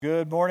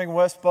Good morning,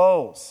 West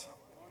Bowles.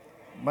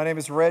 My name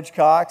is Reg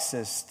Cox,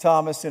 as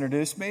Thomas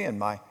introduced me, and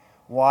my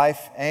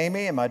wife,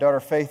 Amy, and my daughter,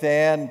 Faith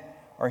Ann,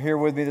 are here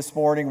with me this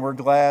morning. We're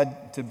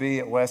glad to be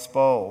at West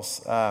Bowles.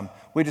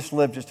 We just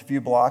live just a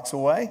few blocks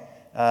away.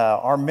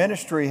 Our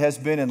ministry has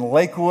been in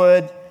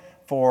Lakewood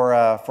for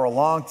a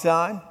long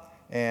time,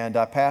 and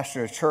I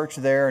pastor a church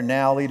there and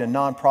now lead a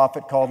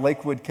nonprofit called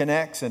Lakewood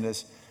Connects. And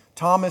as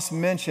Thomas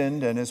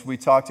mentioned, and as we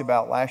talked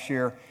about last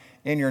year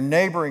in your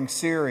neighboring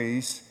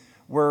series,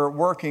 we're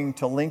working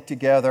to link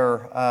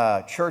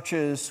together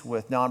churches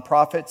with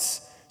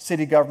nonprofits,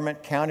 city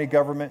government, county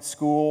government,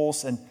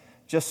 schools, and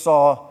just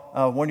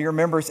saw one of your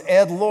members,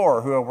 Ed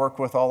Lohr, who I work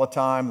with all the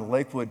time, the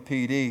Lakewood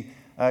PD.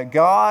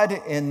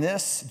 God, in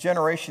this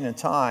generation and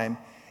time,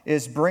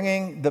 is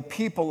bringing the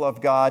people of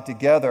God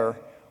together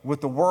with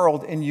the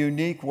world in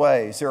unique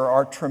ways. There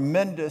are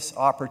tremendous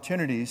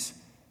opportunities.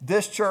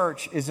 This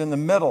church is in the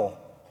middle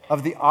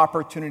of the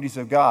opportunities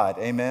of God.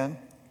 Amen?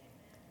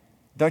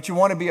 Don't you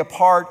want to be a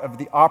part of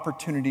the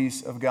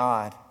opportunities of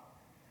God?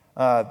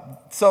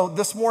 So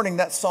this morning,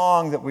 that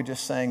song that we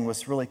just sang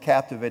was really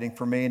captivating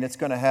for me, and it's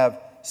going to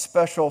have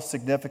special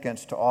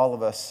significance to all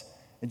of us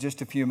in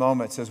just a few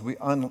moments as we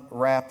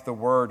unwrap the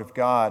Word of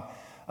God.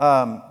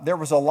 There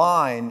was a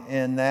line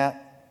in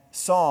that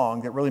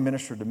song that really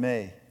ministered to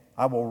me.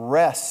 I will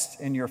rest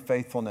in your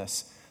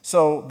faithfulness.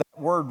 So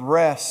that word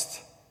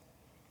rest,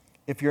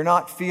 if you're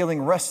not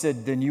feeling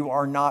rested, then you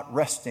are not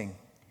resting.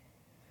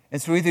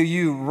 And so either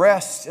you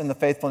rest in the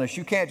faithfulness,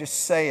 you can't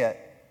just say it,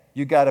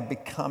 you got to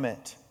become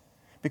it.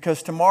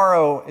 Because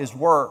tomorrow is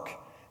work,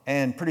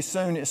 and pretty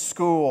soon is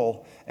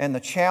school, and the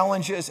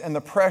challenges and the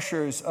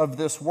pressures of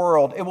this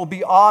world, it will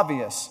be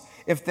obvious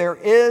if there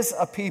is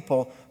a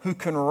people who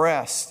can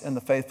rest in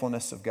the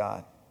faithfulness of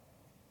God.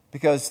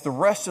 Because the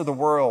rest of the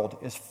world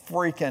is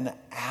freaking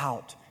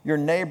out. Your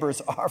neighbors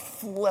are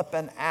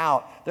flipping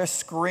out. They're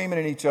screaming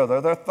at each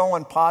other. They're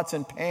throwing pots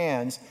and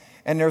pans.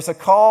 And there's a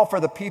call for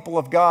the people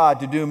of God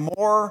to do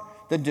more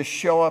than just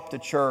show up to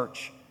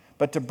church,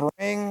 but to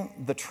bring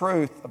the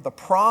truth of the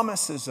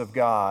promises of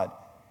God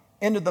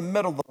into the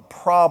middle of the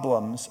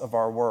problems of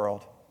our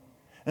world.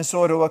 And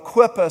so to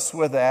equip us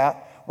with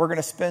that, we're going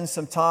to spend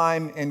some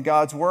time in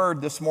God's Word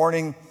this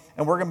morning,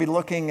 and we're going to be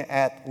looking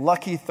at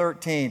Lucky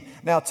 13.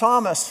 Now,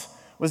 Thomas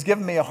was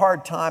giving me a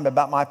hard time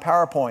about my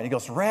PowerPoint. He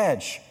goes,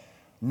 Reg,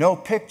 no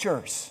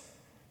pictures,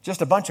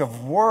 just a bunch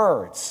of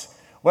words.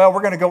 Well,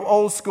 we're going to go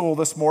old school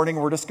this morning.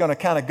 We're just going to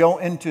kind of go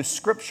into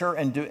Scripture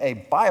and do a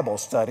Bible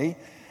study.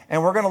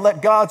 And we're going to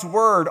let God's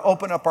Word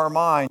open up our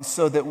minds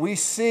so that we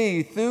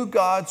see through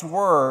God's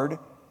Word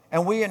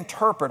and we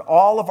interpret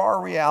all of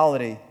our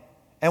reality.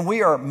 And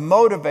we are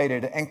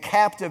motivated and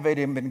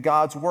captivated in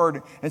God's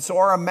Word. And so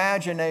our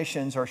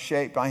imaginations are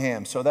shaped by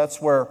Him. So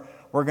that's where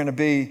we're going to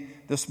be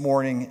this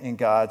morning in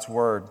God's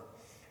Word.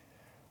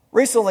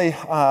 Recently,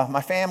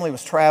 my family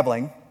was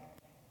traveling.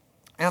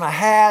 And I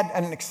had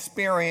an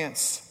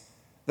experience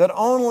that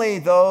only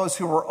those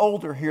who were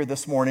older here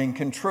this morning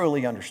can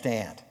truly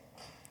understand.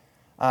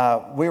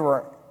 We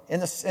were in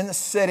the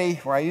city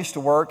where I used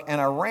to work,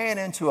 and I ran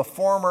into a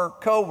former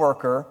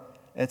coworker.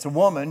 It's a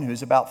woman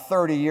who's about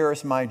 30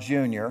 years my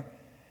junior.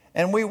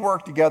 And we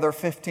worked together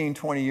 15,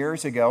 20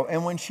 years ago.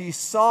 And when she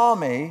saw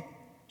me,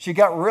 she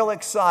got real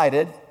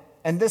excited.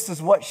 And this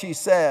is what she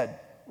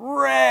said,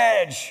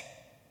 Reg,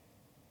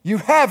 you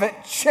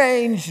haven't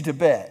changed a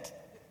bit.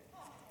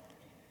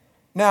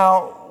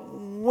 Now,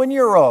 when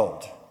you're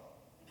old,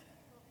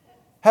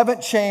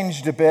 haven't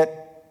changed a bit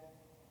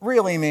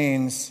really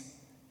means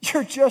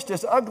you're just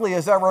as ugly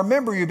as I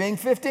remember you being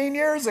 15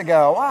 years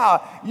ago.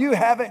 Wow, you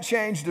haven't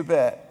changed a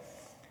bit.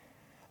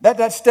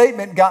 That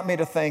statement got me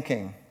to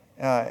thinking.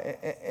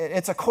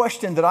 It's a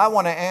question that I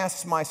want to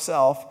ask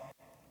myself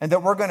and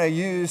that we're going to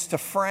use to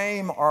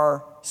frame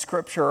our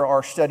scripture,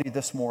 our study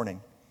this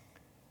morning.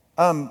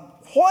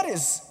 What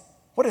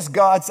is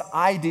God's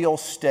ideal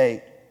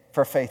state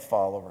for faith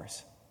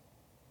followers?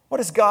 What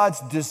is God's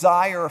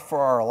desire for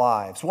our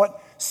lives? What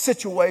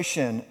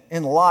situation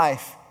in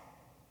life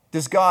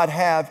does God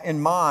have in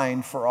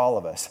mind for all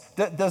of us?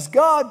 Does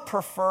God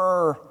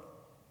prefer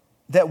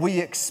that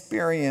we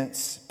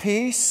experience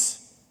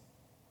peace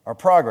or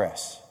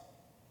progress?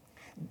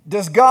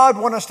 Does God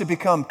want us to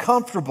become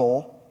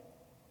comfortable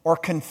or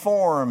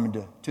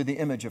conformed to the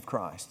image of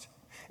Christ?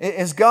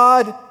 Is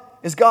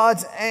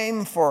God's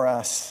aim for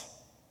us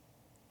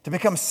to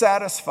become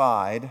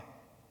satisfied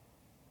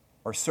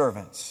or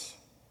servants?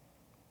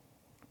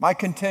 My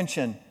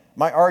contention,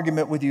 my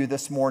argument with you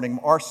this morning,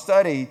 our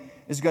study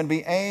is going to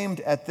be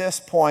aimed at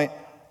this point.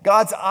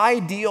 God's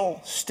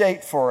ideal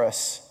state for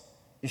us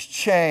is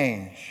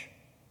change,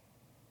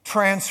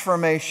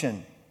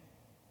 transformation,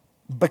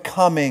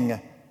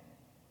 becoming.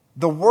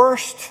 The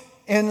worst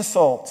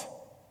insult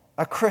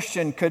a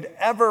Christian could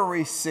ever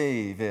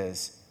receive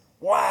is,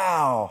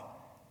 wow,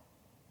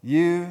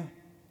 you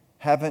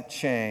haven't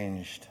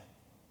changed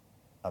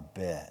a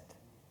bit.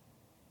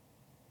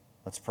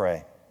 Let's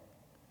pray.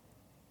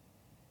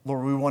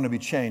 Lord, we want to be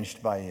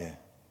changed by you.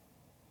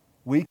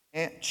 We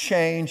can't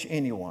change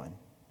anyone.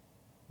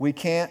 We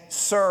can't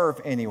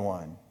serve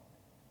anyone.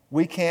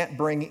 We can't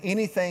bring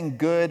anything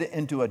good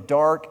into a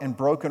dark and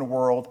broken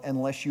world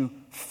unless you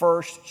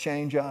first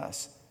change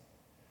us.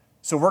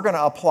 So we're going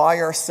to apply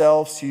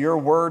ourselves to your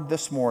word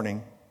this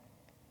morning.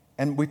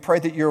 And we pray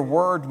that your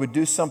word would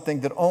do something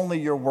that only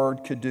your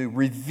word could do.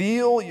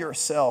 Reveal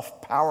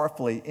yourself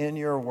powerfully in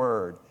your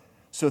word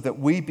so that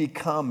we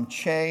become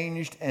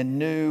changed and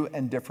new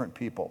and different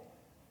people.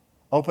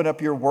 Open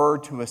up your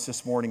word to us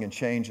this morning and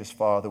change us,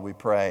 Father, we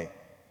pray.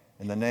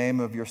 In the name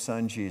of your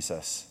Son,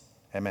 Jesus.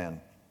 Amen.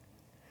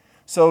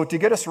 So to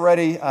get us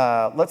ready,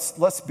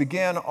 let's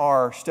begin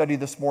our study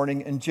this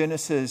morning in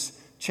Genesis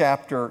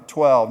chapter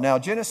 12. Now,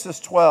 Genesis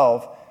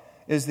 12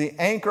 is the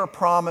anchor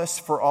promise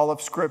for all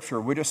of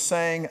Scripture. We just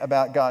sang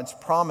about God's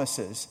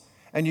promises,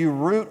 and you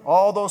root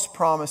all those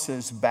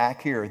promises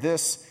back here.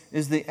 This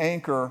is the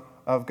anchor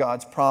of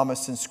God's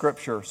promise in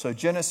Scripture. So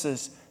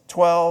Genesis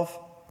 12,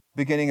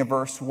 beginning of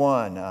verse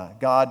 1,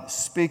 God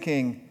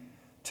speaking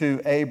to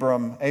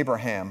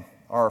Abraham,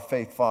 our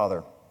faith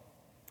father.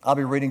 I'll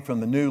be reading from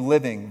the New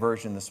Living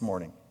Version this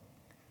morning.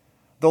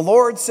 The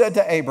Lord said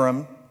to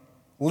Abram,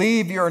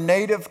 "Leave your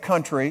native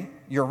country,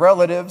 your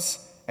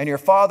relatives, and your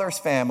father's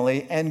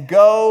family, and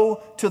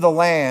go to the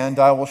land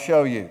I will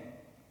show you.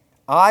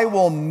 I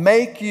will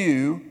make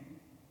you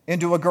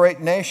into a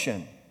great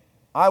nation.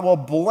 I will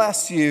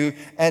bless you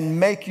and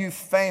make you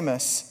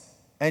famous,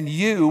 and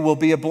you will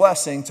be a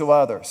blessing to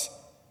others.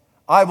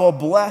 I will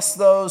bless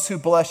those who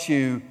bless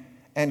you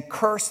and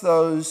curse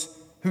those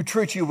who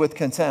treat you with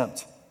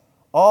contempt.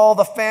 All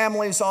the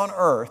families on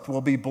earth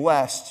will be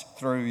blessed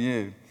through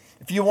you."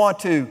 If you want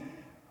to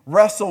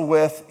wrestle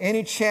with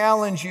any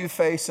challenge you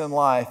face in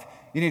life,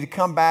 you need to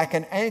come back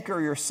and anchor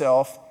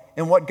yourself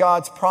in what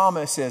God's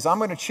promise is. I'm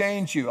going to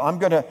change you. I'm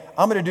going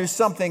to do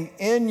something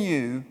in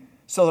you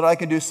so that I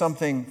can do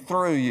something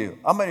through you.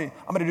 I'm going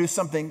to do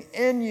something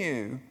in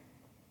you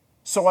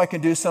so I can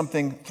do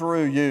something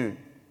through you.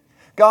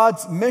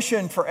 God's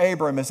mission for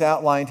Abram is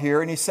outlined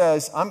here, and he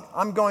says,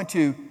 I'm going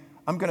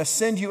to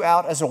send you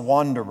out as a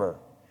wanderer.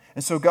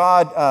 And so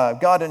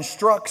God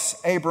instructs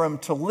Abram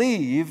to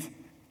leave,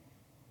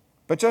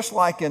 but just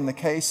like in the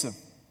case of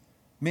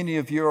many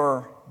of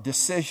your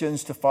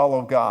decisions to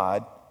follow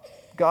God,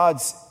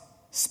 God's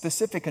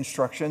specific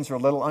instructions are a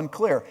little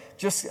unclear.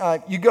 Just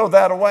you go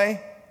that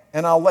way,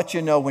 and I'll let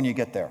you know when you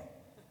get there.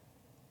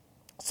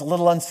 It's a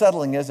little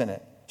unsettling, isn't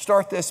it?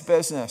 Start this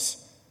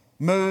business,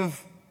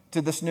 move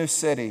to this new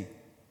city,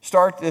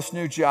 start this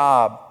new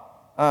job,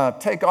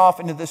 take off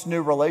into this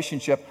new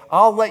relationship.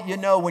 I'll let you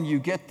know when you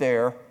get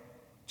there.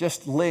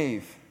 Just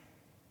leave,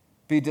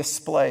 be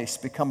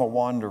displaced, become a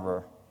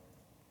wanderer.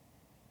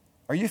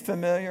 Are you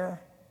familiar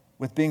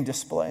with being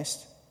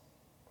displaced?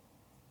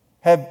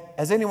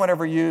 Has anyone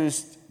ever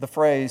used the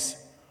phrase,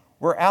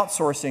 "We're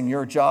outsourcing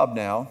your job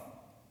now"?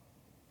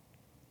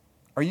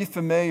 Are you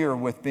familiar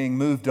with being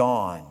moved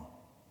on?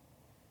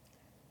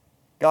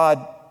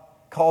 God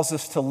calls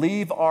us to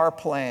leave our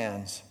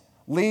plans,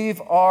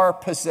 leave our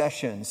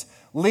possessions,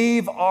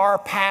 leave our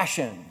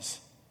passions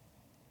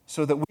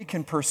so that we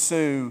can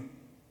pursue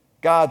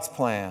God's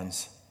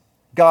plans,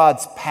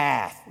 God's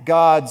path,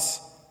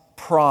 God's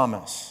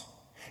promise.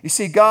 You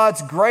see,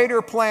 God's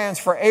greater plans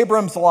for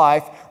Abram's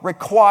life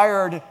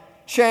required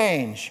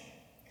change,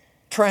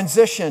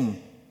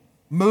 transition,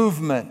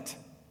 movement,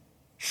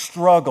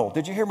 struggle.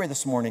 Did you hear me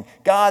this morning?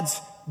 God's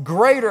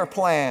greater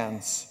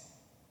plans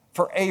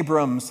for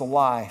Abram's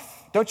life.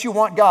 Don't you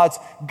want God's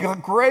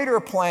greater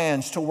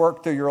plans to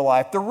work through your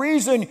life? The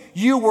reason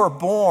you were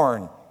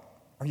born,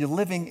 are you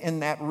living in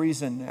that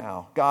reason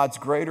now? God's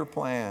greater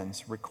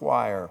plans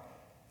require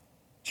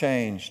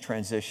change,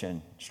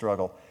 transition,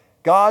 struggle.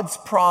 God's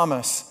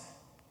promise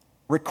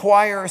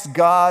requires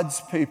God's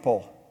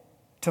people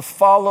to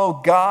follow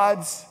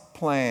God's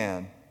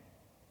plan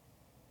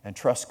and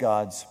trust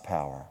God's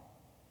power.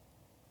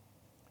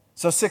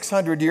 So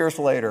 600 years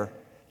later,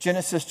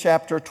 Genesis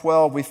chapter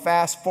 12, we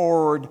fast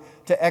forward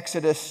to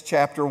Exodus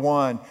chapter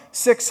 1.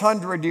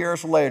 600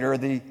 years later,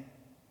 the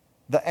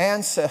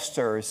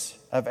ancestors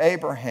of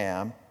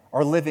Abraham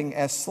are living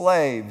as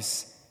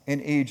slaves in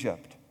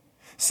Egypt.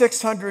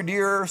 600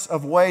 years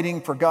of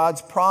waiting for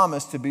God's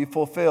promise to be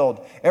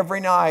fulfilled. Every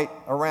night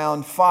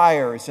around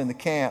fires in the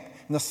camp,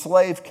 in the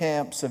slave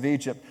camps of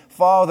Egypt,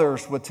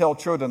 fathers would tell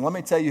children, "Let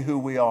me tell you who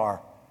we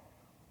are.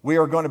 We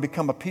are going to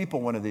become a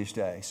people one of these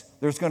days.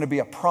 There's going to be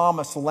a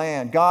promised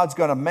land. God's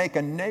going to make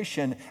a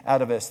nation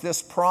out of us."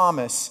 This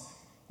promise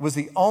was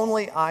the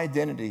only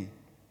identity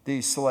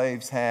these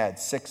slaves had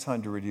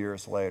 600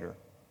 years later.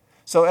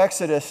 So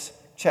Exodus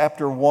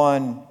chapter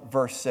 1,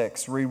 verse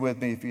 6. Read with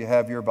me if you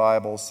have your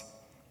Bibles.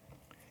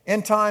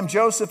 "In time,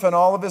 Joseph and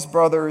all of his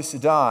brothers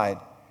died,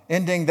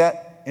 ending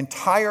that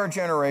entire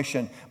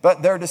generation.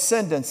 But their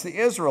descendants, the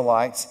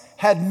Israelites,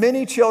 had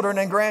many children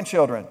and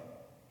grandchildren.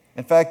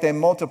 In fact, they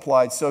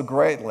multiplied so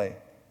greatly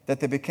that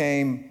they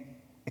became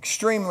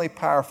extremely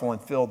powerful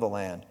and filled the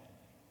land.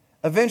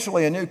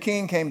 Eventually, a new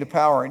king came to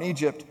power in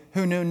Egypt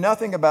who knew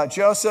nothing about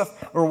Joseph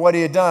or what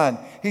he had done.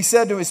 He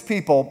said to his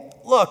people,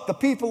 Look, the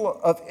people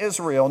of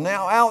Israel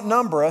now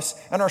outnumber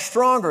us and are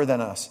stronger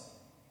than us.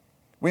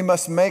 We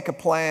must make a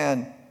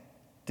plan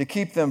to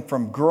keep them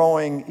from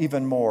growing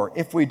even more.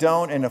 If we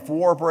don't, and if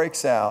war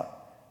breaks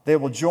out, they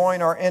will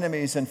join our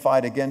enemies and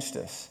fight against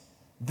us.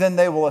 Then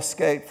they will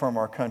escape from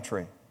our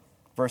country.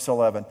 Verse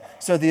 11.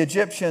 So the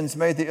Egyptians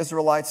made the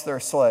Israelites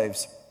their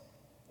slaves.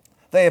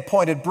 They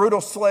appointed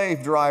brutal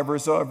slave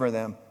drivers over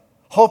them,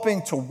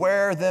 hoping to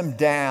wear them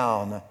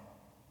down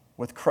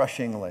with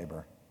crushing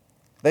labor.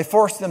 They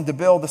forced them to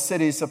build the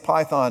cities of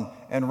Pithom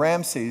and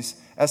Ramses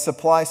as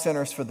supply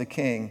centers for the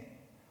king.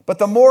 But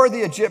the more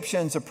the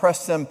Egyptians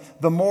oppressed them,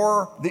 the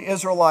more the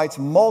Israelites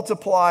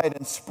multiplied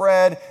and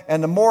spread,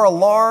 and the more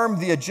alarmed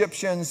the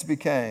Egyptians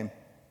became.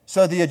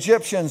 So the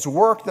Egyptians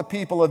worked the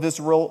people of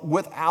Israel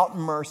without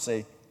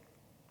mercy.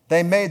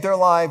 They made their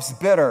lives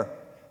bitter,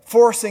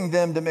 forcing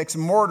them to mix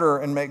mortar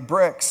and make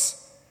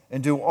bricks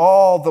and do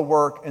all the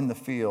work in the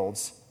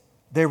fields.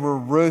 They were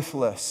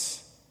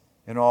ruthless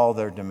in all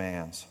their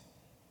demands.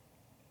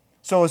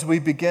 So as we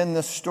begin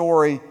this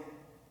story,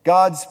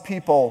 God's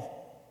people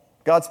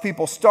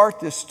start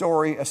this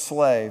story as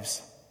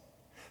slaves.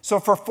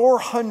 So for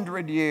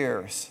 400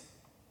 years,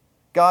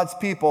 God's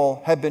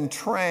people have been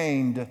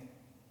trained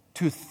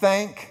to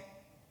think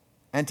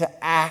and to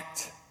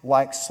act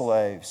like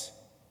slaves.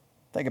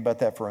 Think about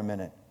that for a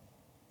minute.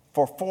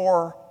 For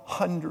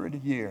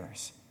 400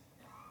 years,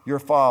 your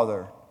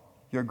father,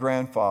 your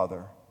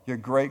grandfather, your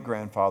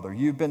great-grandfather,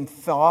 you've been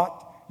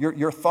taught,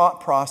 your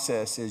thought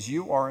process is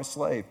you are a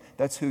slave.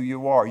 That's who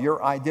you are.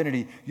 Your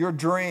identity, your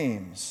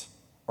dreams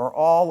are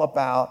all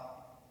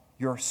about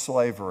your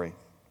slavery.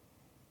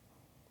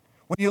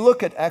 When you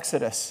look at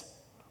Exodus,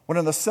 one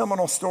of the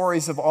seminal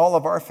stories of all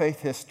of our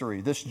faith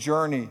history, this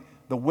journey,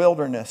 the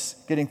wilderness,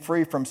 getting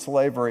free from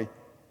slavery,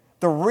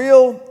 the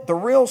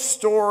real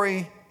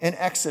story in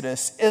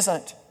Exodus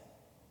isn't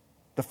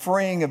the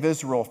freeing of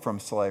Israel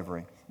from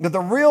slavery. The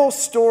real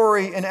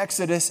story in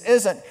Exodus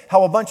isn't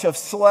how a bunch of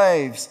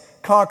slaves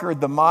conquered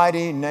the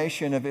mighty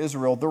nation of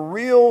Israel. The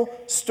real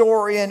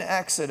story in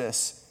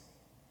Exodus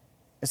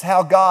is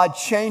how God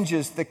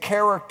changes the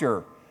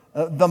character,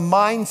 the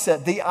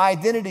mindset, the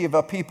identity of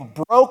a people,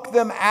 broke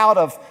them out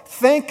of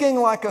thinking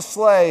like a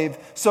slave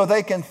so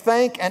they can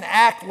think and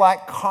act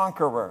like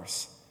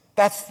conquerors.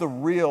 That's the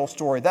real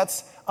story.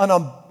 That's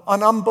an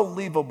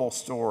unbelievable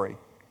story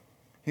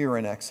here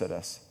in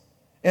Exodus.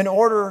 In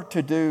order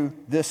to do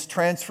this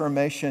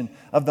transformation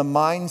of the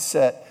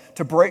mindset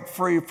to break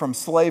free from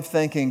slave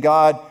thinking,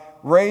 God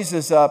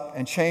raises up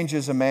and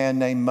changes a man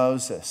named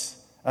Moses.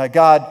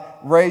 God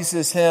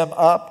raises him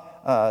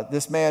up.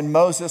 This man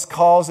Moses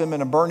calls him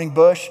in a burning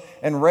bush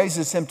and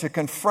raises him to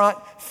confront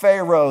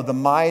Pharaoh, the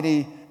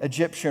mighty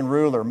Egyptian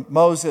ruler.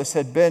 Moses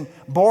had been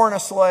born a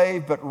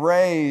slave but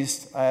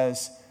raised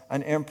as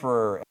an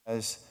emperor,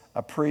 as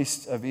a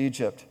priest of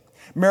Egypt.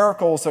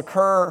 Miracles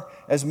occur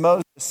as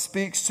Moses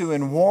speaks to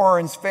and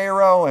warns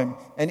Pharaoh,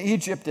 and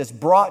Egypt is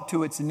brought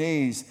to its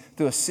knees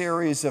through a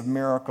series of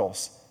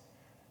miracles.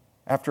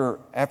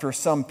 After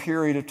some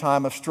period of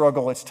time of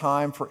struggle, it's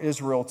time for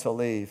Israel to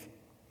leave.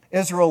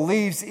 Israel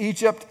leaves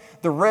Egypt.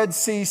 The Red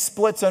Sea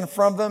splits in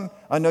front of them.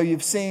 I know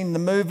you've seen the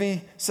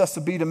movie,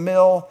 Sesabita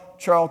Mill,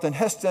 Charlton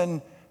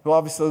Heston, who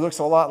obviously looks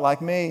a lot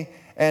like me.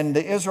 And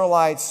the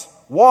Israelites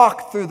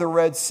walk through the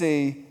Red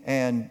Sea,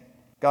 and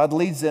God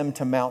leads them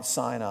to Mount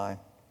Sinai.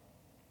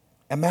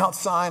 At Mount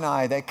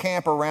Sinai, they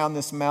camp around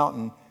this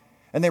mountain,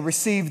 and they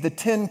receive the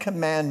 10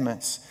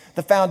 Commandments.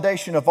 The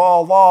foundation of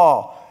all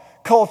law,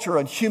 culture,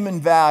 and human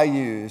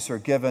values are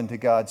given to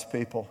God's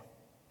people.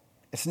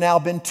 It's now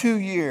been 2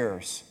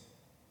 years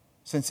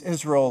since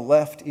Israel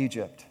left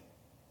Egypt.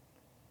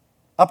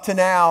 Up to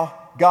now,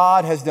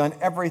 God has done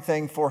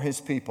everything for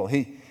his people.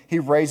 He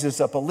raises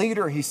up a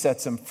leader. He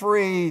sets them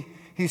free.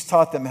 He's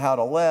taught them how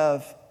to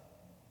live.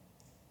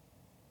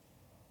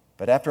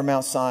 But after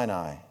Mount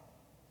Sinai,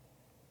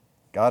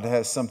 God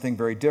has something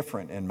very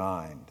different in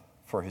mind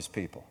for his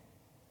people.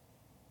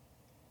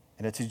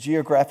 And it's a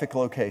geographic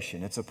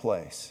location. It's a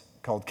place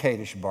called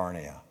Kadesh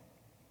Barnea.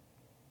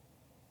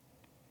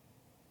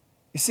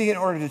 You see, in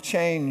order to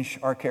change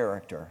our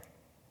character,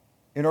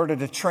 in order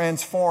to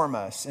transform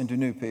us into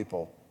new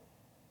people,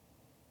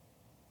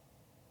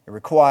 it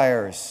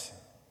requires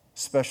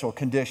special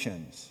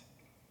conditions,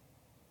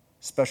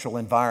 special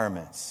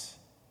environments,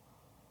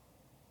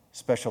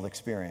 special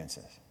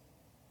experiences.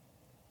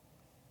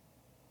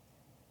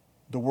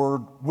 The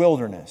word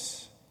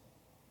wilderness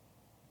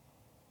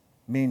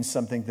means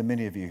something to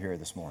many of you here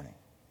this morning.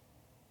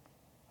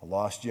 A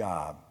lost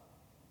job,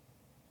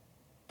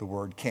 the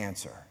word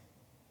cancer,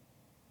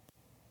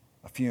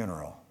 a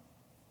funeral.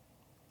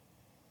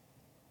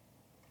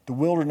 The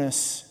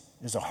wilderness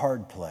is a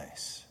hard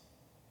place.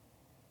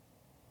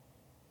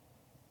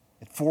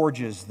 It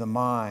forges the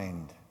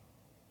mind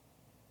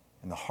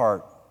and the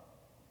heart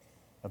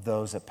of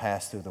those that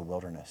pass through the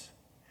wilderness.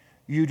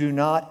 You do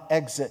not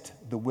exit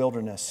the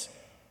wilderness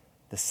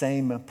the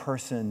same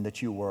person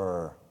that you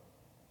were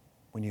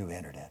when you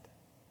entered it.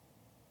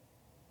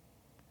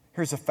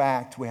 Here's a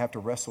fact we have to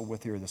wrestle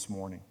with here this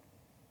morning.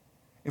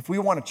 if we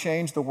want to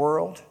change the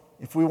world,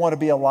 if we want to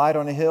be a light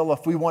on a hill,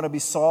 if we want to be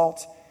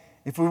salt,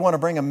 if we want to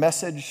bring a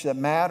message that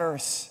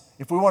matters,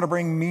 if we want to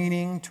bring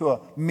meaning to a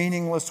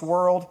meaningless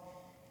world,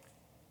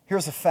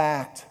 here's a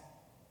fact.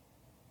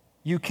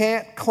 You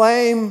can't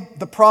claim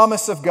the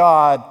promise of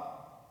God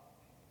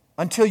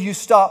until you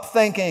stop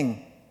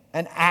thinking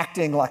and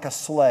acting like a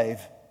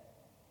slave.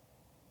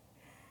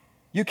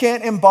 You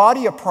can't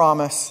embody a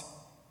promise.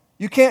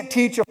 You can't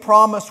teach a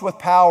promise with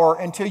power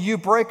until you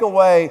break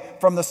away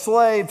from the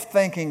slave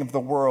thinking of the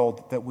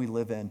world that we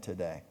live in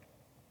today.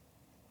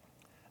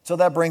 So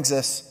that brings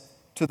us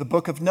to the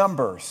book of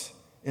Numbers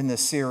in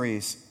this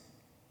series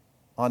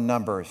on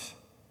Numbers.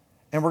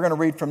 And we're going to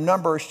read from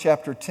Numbers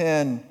chapter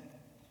 10,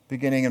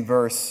 beginning in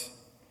verse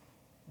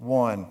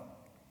 1.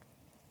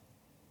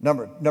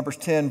 Numbers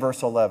 10,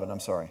 verse 11,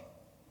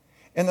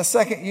 In the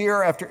second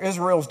year after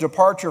Israel's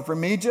departure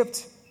from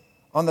Egypt,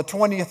 on the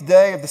 20th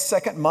day of the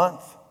second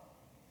month,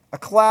 a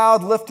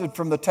cloud lifted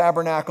from the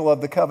tabernacle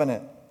of the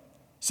covenant.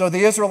 So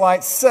the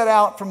Israelites set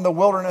out from the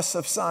wilderness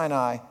of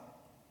Sinai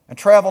and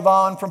traveled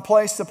on from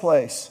place to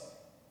place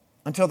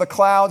until the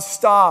cloud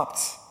stopped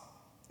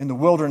in the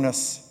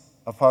wilderness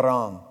of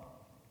Paran.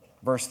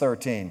 Verse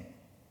 13.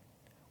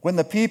 When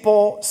the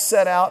people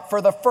set out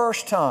for the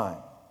first time,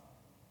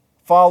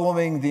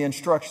 following the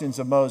instructions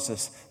of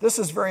Moses. This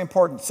is very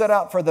important. Set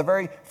out for the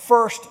very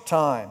first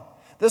time.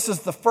 This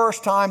is the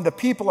first time the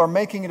people are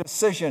making a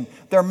decision.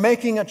 They're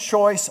making a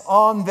choice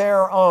on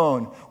their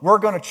own. We're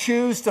going to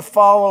choose to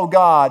follow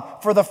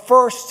God for the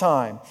first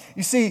time.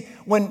 You see,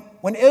 when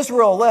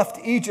Israel left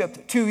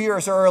Egypt 2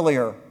 years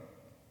earlier,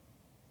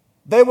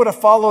 they would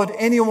have followed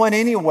anyone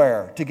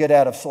anywhere to get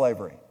out of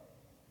slavery.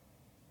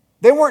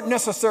 They weren't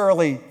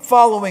necessarily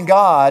following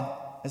God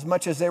as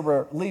much as they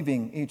were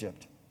leaving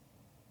Egypt.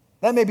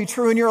 That may be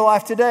true in your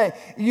life today.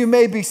 You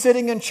may be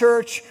sitting in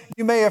church.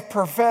 You may have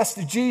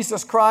professed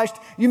Jesus Christ.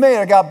 You may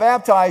have got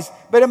baptized,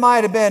 but it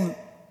might have been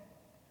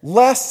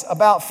less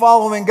about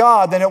following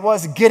God than it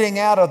was getting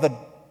out of the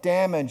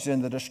damage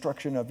and the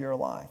destruction of your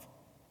life.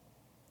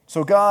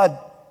 So God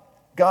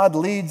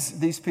leads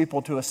these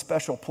people to a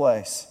special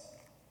place.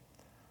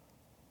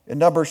 In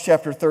Numbers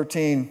chapter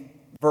 13,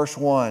 verse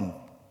 1,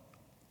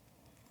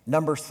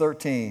 Numbers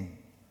 13,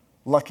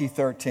 lucky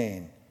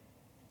 13.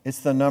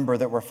 It's the number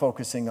that we're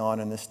focusing on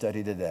in this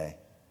study today.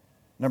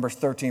 Numbers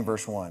 13,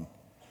 verse 1.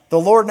 The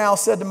Lord now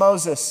said to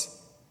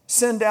Moses,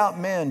 send out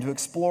men to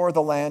explore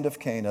the land of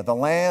Canaan, the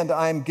land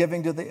I am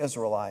giving to the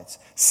Israelites.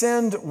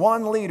 Send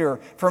one leader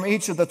from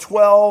each of the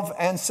 12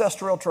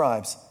 ancestral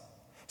tribes.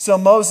 So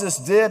Moses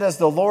did as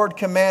the Lord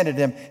commanded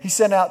him. He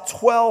sent out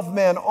 12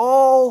 men,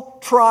 all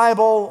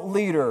tribal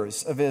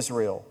leaders of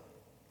Israel,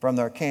 from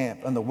their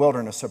camp in the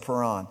wilderness of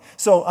Paran.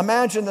 So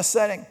imagine the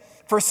setting.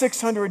 For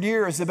 600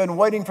 years, they've been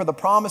waiting for the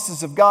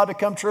promises of God to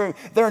come true.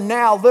 They're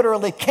now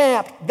literally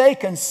camped. They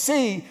can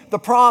see the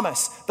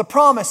promise. The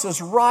promise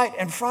is right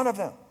in front of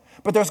them.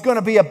 But there's going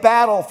to be a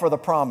battle for the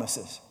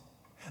promises.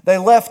 They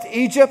left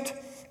Egypt,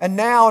 and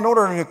now in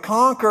order to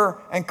conquer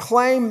and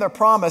claim their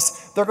promise,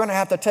 they're going to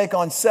have to take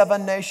on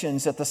 7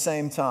 nations at the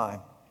same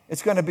time.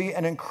 It's going to be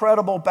an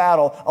incredible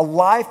battle, a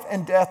life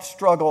and death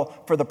struggle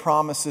for the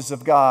promises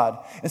of God.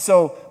 And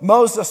so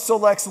Moses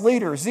selects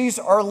leaders. These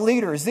are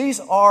leaders. These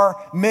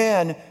are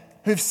men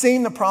who've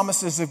seen the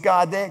promises of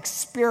God. They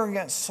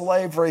experienced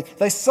slavery.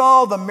 They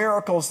saw the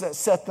miracles that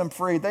set them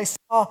free. They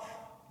saw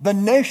the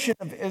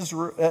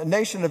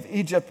nation of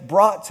Egypt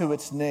brought to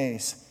its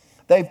knees.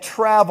 They've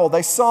traveled.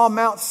 They saw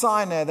Mount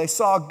Sinai. They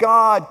saw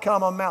God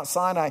come on Mount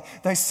Sinai.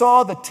 They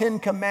saw the 10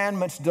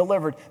 Commandments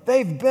delivered.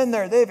 They've been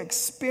there. They've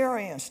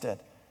experienced it.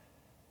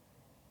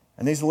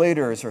 And these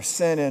leaders are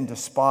sent in to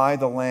spy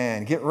the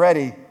land. Get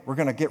ready. We're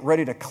going to get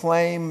ready to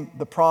claim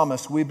the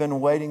promise we've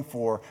been waiting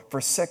for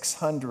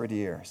 600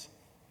 years.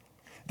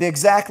 The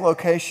exact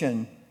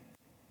location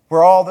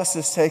where all this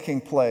is taking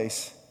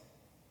place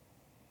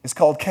is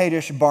called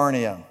Kadesh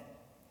Barnea.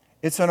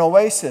 It's an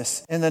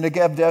oasis in the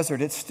Negev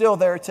desert. It's still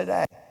there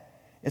today.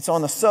 It's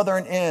on the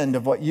southern end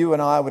of what you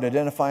and I would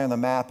identify on the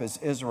map as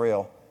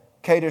Israel.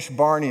 Kadesh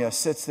Barnea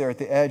sits there at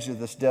the edge of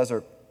this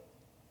desert.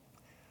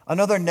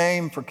 Another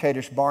name for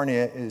Kadesh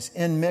Barnea is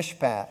En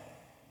Mishpat.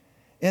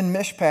 En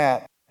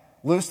Mishpat,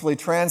 loosely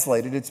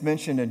translated, it's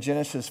mentioned in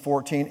Genesis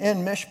 14.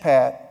 En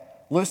Mishpat,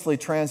 loosely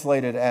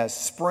translated as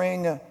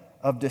spring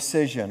of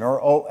decision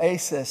or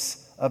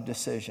oasis of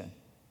decision.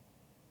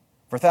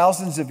 For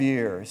thousands of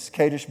years,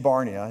 Kadesh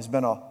Barnea has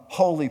been a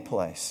holy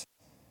place.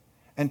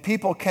 And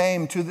people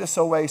came to this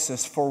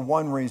oasis for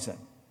one reason.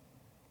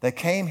 They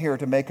came here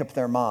to make up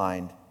their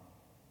mind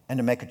and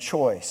to make a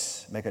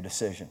choice, make a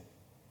decision.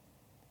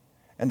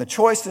 And the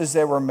choices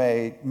they were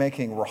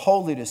making were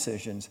holy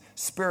decisions,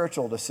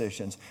 spiritual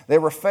decisions. They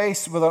were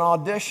faced with an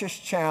audacious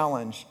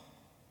challenge.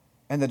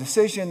 And the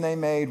decision they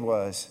made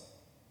was,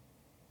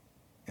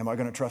 am I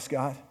going to trust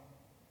God?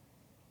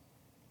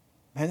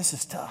 Man, this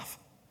is tough.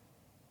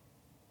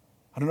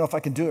 I don't know if I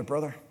can do it,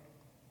 brother.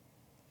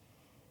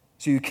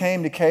 So you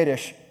came to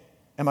Kadesh.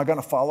 Am I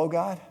going to follow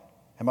God?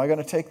 Am I going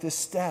to take this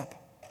step?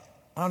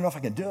 I don't know if I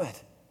can do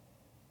it.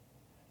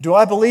 Do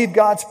I believe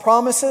God's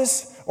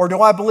promises, or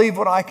do I believe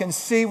what I can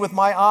see with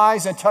my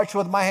eyes and touch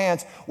with my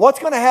hands? What's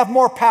going to have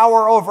more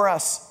power over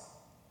us?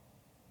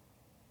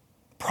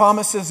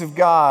 Promises of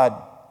God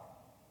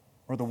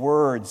or the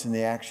words and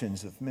the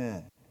actions of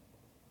men?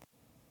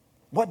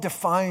 What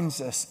defines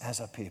us as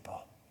a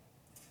people?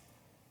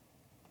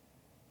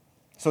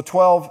 So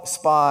 12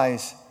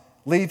 spies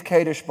leave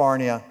Kadesh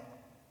Barnea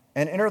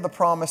and enter the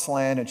promised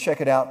land and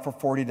check it out for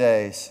 40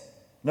 days.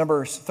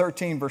 Numbers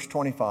 13, verse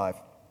 25.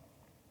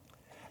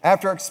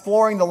 After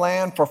exploring the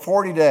land for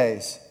 40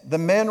 days, the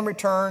men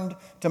returned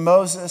to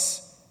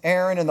Moses,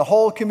 Aaron, and the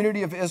whole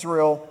community of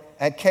Israel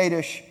at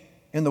Kadesh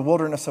in the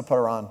wilderness of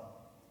Paran.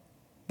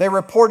 They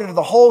reported to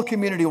the whole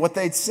community what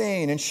they'd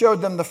seen and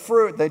showed them the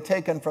fruit they'd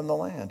taken from the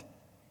land.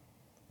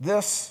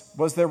 This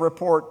was their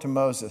report to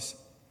Moses.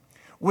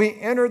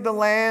 We entered the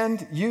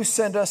land you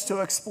sent us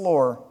to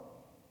explore,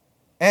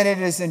 and it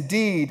is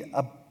indeed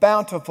a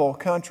bountiful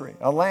country,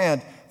 a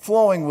land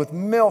flowing with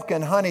milk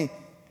and honey.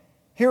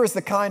 Here is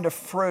the kind of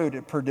fruit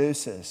it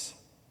produces.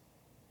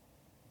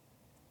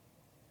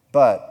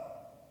 But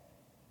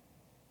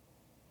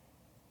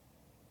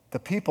the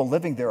people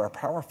living there are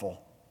powerful,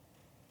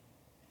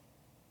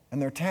 and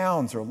their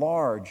towns are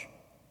large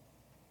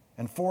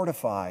and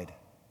fortified.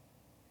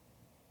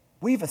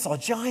 We even saw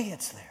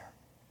giants there.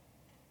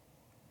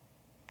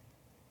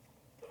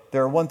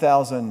 There are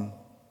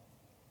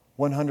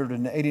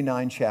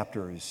 1,189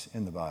 chapters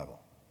in the Bible.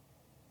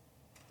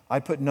 I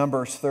put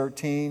Numbers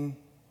 13,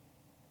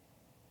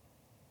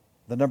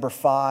 the number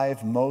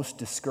 5 most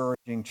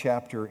discouraging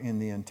chapter in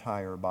the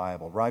entire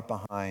Bible, right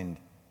behind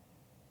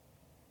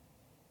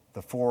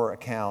the 4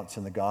 accounts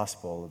in the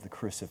gospel of the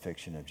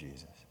crucifixion of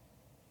Jesus.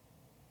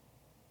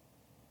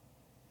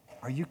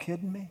 Are you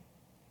kidding me?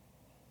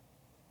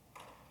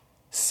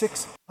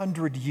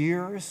 600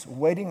 years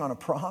waiting on a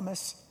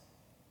promise,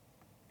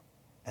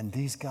 and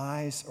these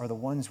guys are the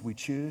ones we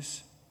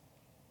choose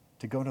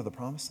to go to the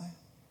promised land?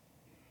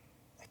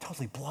 They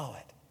totally blow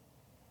it.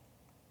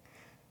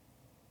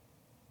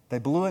 They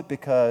blew it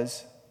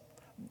because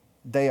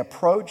they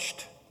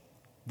approached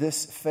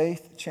this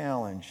faith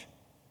challenge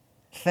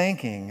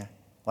thinking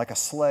like a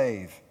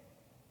slave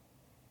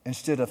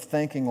instead of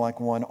thinking like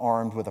one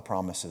armed with the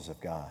promises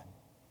of God.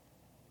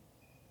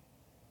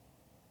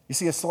 You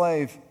see, a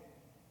slave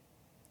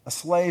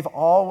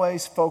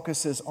always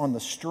focuses on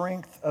the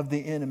strength of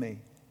the enemy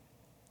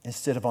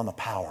instead of on the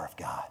power of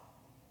God.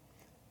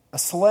 A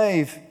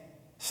slave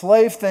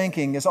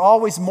thinking is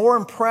always more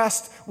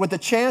impressed with the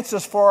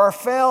chances for our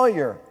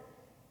failure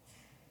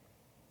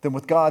than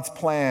with God's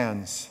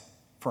plans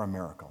for a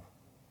miracle.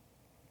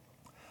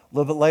 A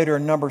little bit later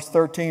in Numbers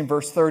 13,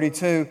 verse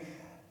 32,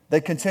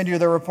 they continue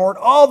their report.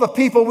 All the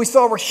people we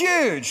saw were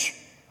huge.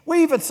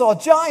 We even saw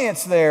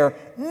giants there.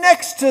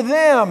 Next to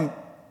them,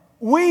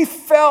 we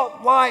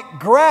felt like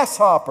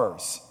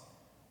grasshoppers.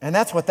 And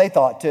that's what they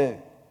thought too.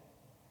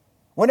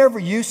 Whenever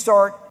you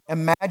start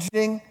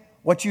imagining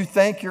what you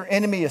think your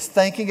enemy is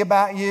thinking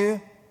about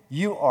you,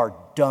 you are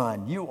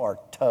done. You are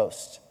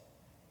toast.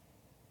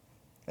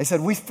 They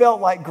said, we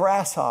felt like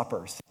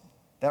grasshoppers.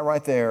 That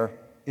right there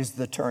is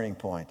the turning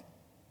point.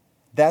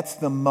 That's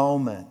the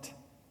moment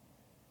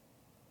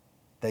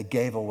they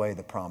gave away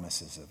the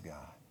promises of God.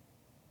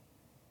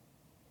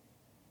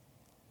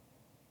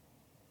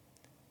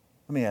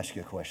 Let me ask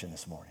you a question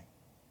this morning.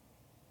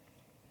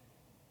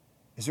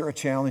 Is there a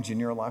challenge in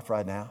your life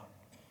right now?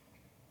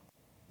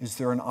 Is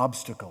there an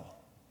obstacle?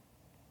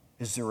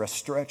 Is there a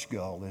stretch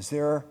goal? Is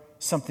there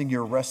something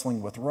you're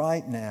wrestling with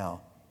right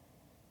now?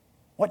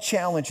 What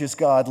challenge is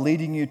God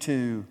leading you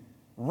to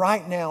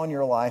right now in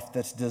your life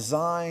that's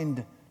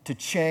designed to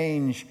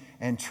change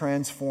and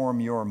transform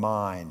your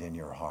mind and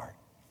your heart?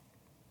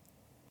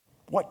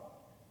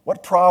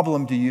 What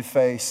problem do you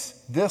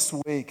face this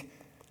week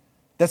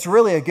that's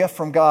really a gift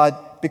from God?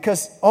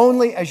 Because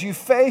only as you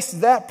face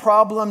that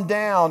problem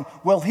down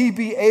will He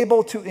be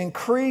able to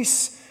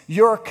increase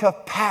your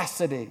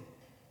capacity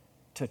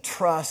to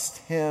trust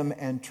Him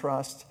and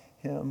trust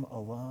Him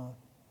alone.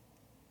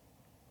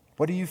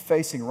 What are you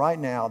facing right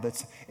now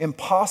that's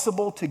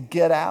impossible to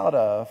get out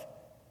of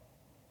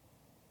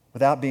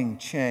without being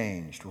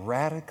changed,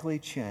 radically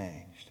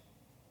changed?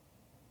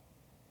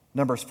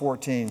 Numbers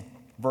 14,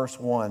 verse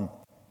 1.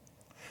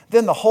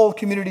 Then the whole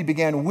community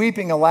began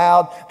weeping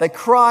aloud. They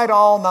cried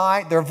all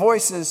night. Their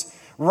voices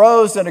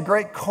rose in a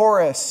great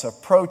chorus of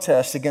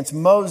protest against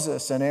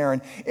Moses and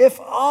Aaron. If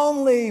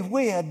only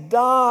we had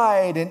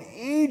died in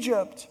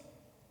Egypt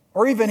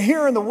or even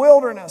here in the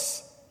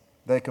wilderness,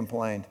 they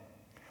complained.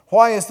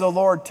 Why is the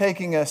Lord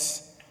taking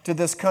us to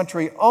this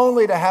country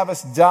only to have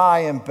us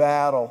die in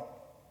battle?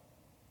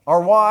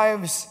 Our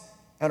wives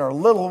and our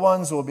little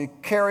ones will be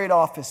carried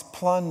off as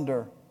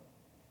plunder.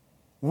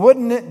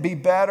 Wouldn't it be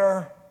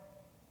better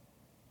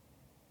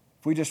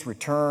if we just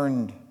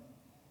returned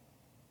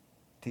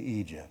to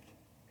Egypt?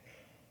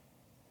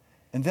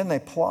 And then they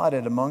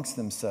plotted amongst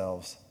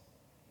themselves,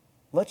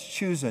 let's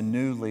choose a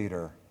new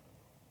leader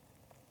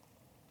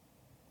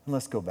and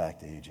let's go back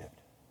to Egypt.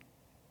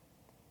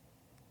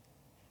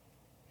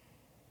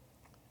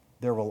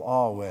 there will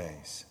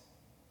always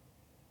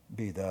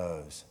be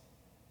those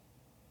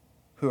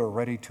who are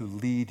ready to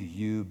lead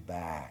you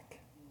back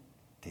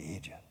to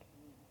Egypt.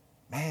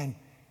 Man,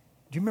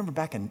 do you remember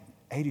back in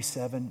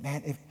 87?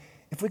 Man,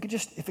 if it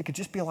could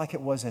just be like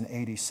it was in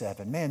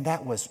 87. Man,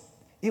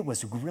 it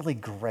was really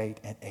great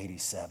in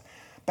 87.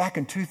 Back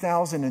in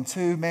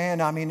 2002, man,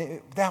 I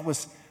mean, that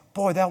was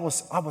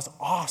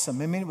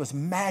awesome. I mean, it was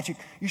magic.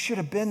 You should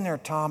have been there,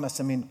 Thomas.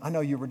 I mean, I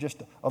know you were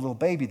just a little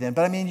baby then,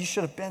 but I mean, you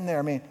should have been there.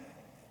 I mean,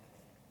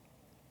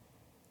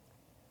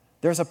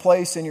 there's a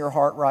place in your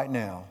heart right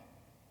now.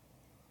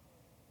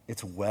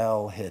 It's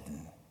well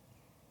hidden.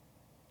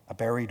 A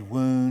buried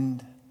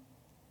wound,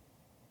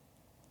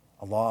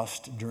 a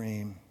lost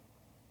dream.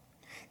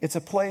 It's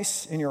a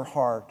place in your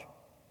heart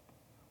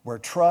where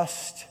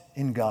trust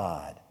in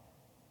God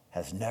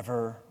has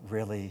never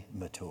really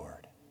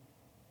matured.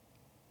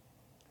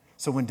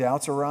 So when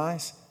doubts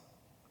arise,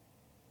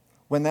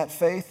 when that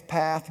faith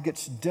path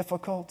gets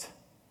difficult,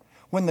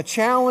 when the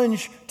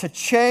challenge to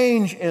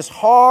change is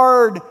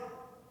hard,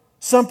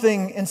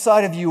 something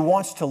inside of you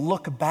wants to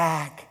look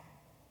back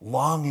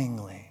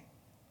longingly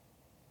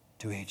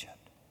to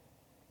Egypt.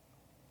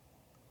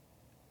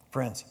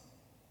 Friends,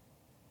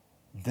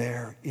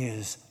 there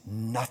is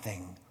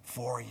nothing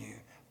for you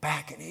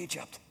back in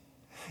Egypt.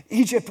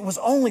 Egypt was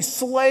only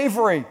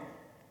slavery.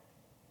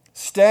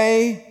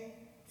 Stay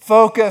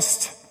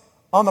focused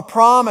on the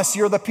promise.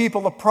 You're the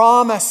people of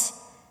promise.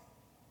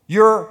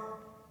 Your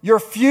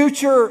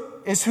future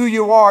is who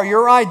you are.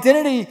 Your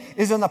identity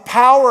is in the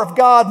power of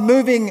God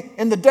moving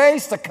in the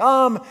days to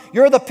come.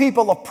 You're the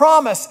people of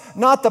promise,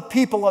 not the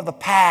people of the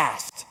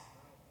past.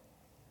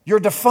 You're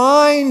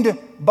defined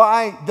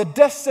by the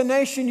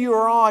destination you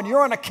are on.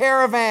 You're on a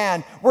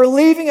caravan. We're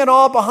leaving it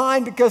all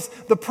behind because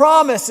the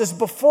promise is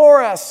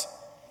before us.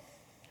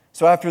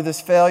 So after this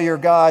failure,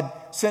 God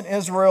sent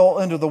Israel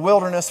into the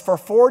wilderness for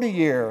 40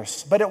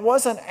 years. But it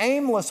wasn't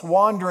aimless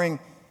wandering.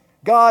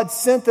 God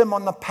sent them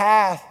on the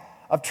path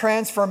of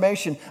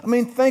transformation. I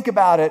mean, think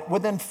about it.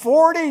 Within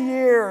 40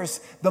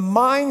 years, the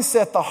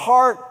mindset, the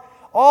heart,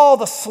 all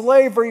the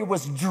slavery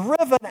was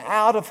driven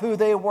out of who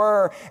they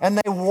were, and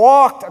they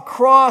walked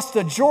across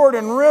the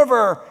Jordan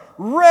River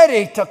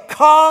ready to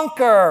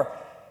conquer.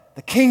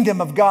 The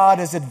kingdom of God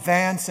is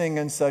advancing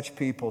in such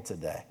people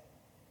today.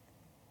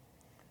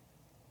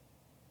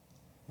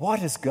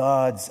 What is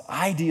God's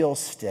ideal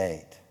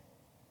state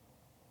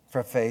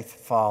for faith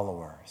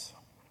followers?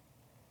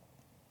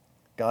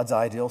 God's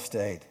ideal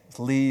state is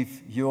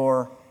leave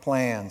your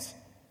plans,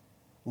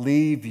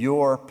 leave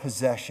your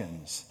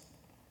possessions,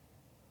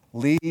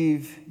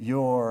 leave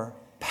your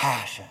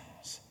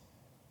passions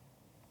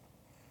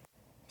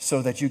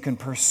so that you can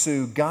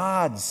pursue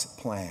God's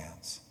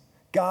plans,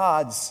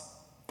 God's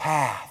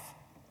path,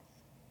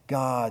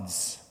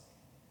 God's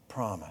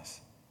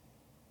promise.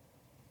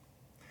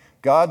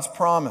 God's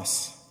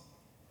promise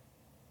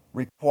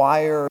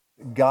requires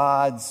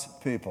God's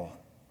people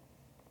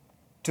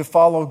to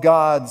follow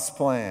God's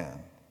plan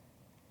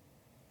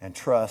and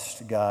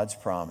trust God's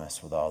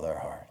promise with all their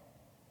heart.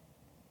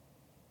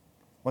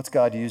 What's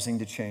God using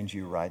to change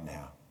you right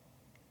now?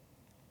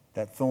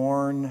 That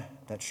thorn,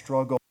 that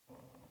struggle,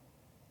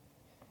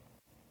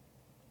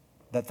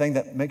 that thing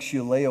that makes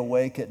you lay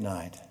awake at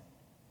night.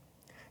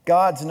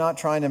 God's not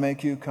trying to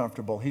make you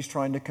comfortable. He's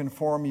trying to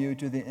conform you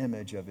to the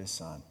image of His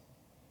Son.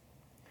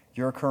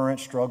 Your current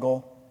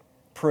struggle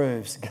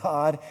proves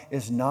God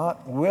is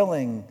not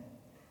willing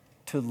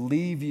to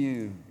leave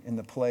you in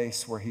the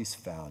place where He's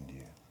found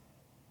you.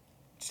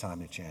 It's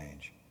time to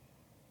change.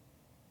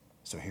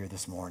 So here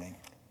this morning,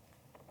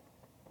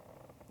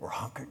 we're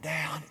hunkered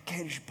down at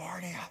Kadesh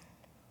Barnea.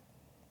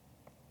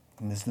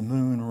 And as the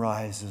moon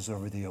rises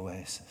over the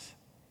oasis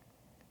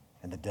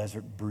and the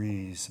desert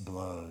breeze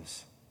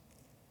blows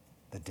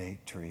the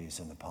date trees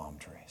and the palm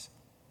trees,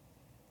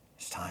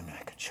 it's time to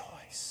make a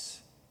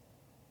choice.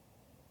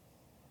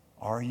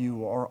 Are you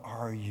or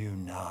are you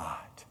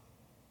not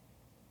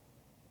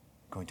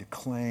going to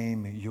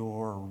claim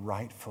your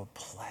rightful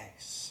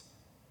place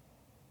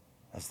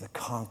as the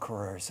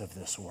conquerors of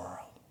this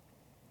world?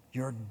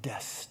 Your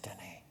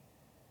destiny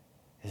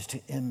is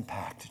to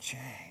impact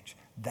change.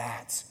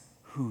 That's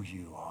who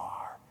you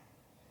are.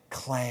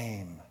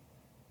 Claim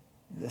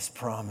this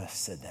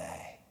promise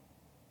today.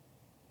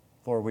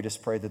 Lord, we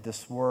just pray that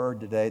this word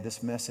today,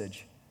 this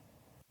message,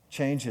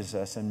 changes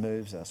us and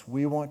moves us.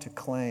 We want to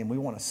claim, we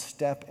want to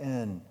step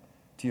in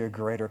to your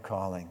greater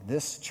calling.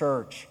 This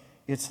church,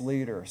 its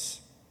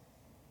leaders.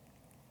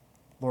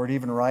 Lord,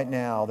 even right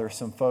now, there's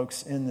some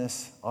folks in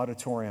this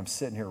auditorium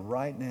sitting here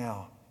right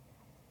now.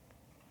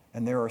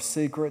 And there are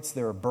secrets,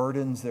 there are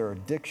burdens, there are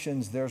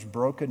addictions, there's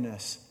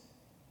brokenness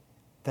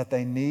that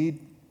they need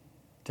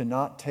to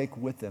not take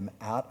with them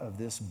out of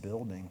this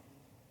building.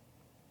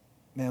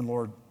 Man,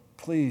 Lord,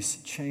 please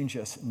change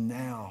us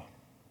now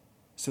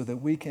so that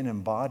we can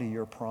embody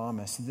your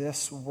promise.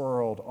 This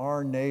world,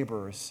 our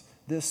neighbors,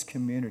 this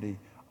community,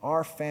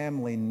 our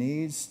family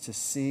needs to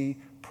see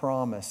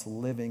promise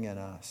living in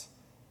us.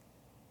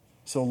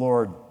 So,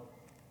 Lord,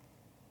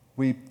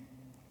 we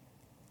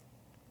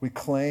We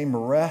claim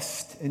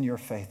rest in your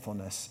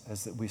faithfulness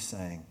as that we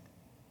sang.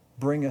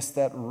 Bring us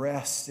that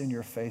rest in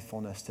your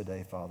faithfulness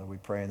today, Father. We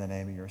pray in the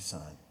name of your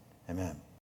Son. Amen.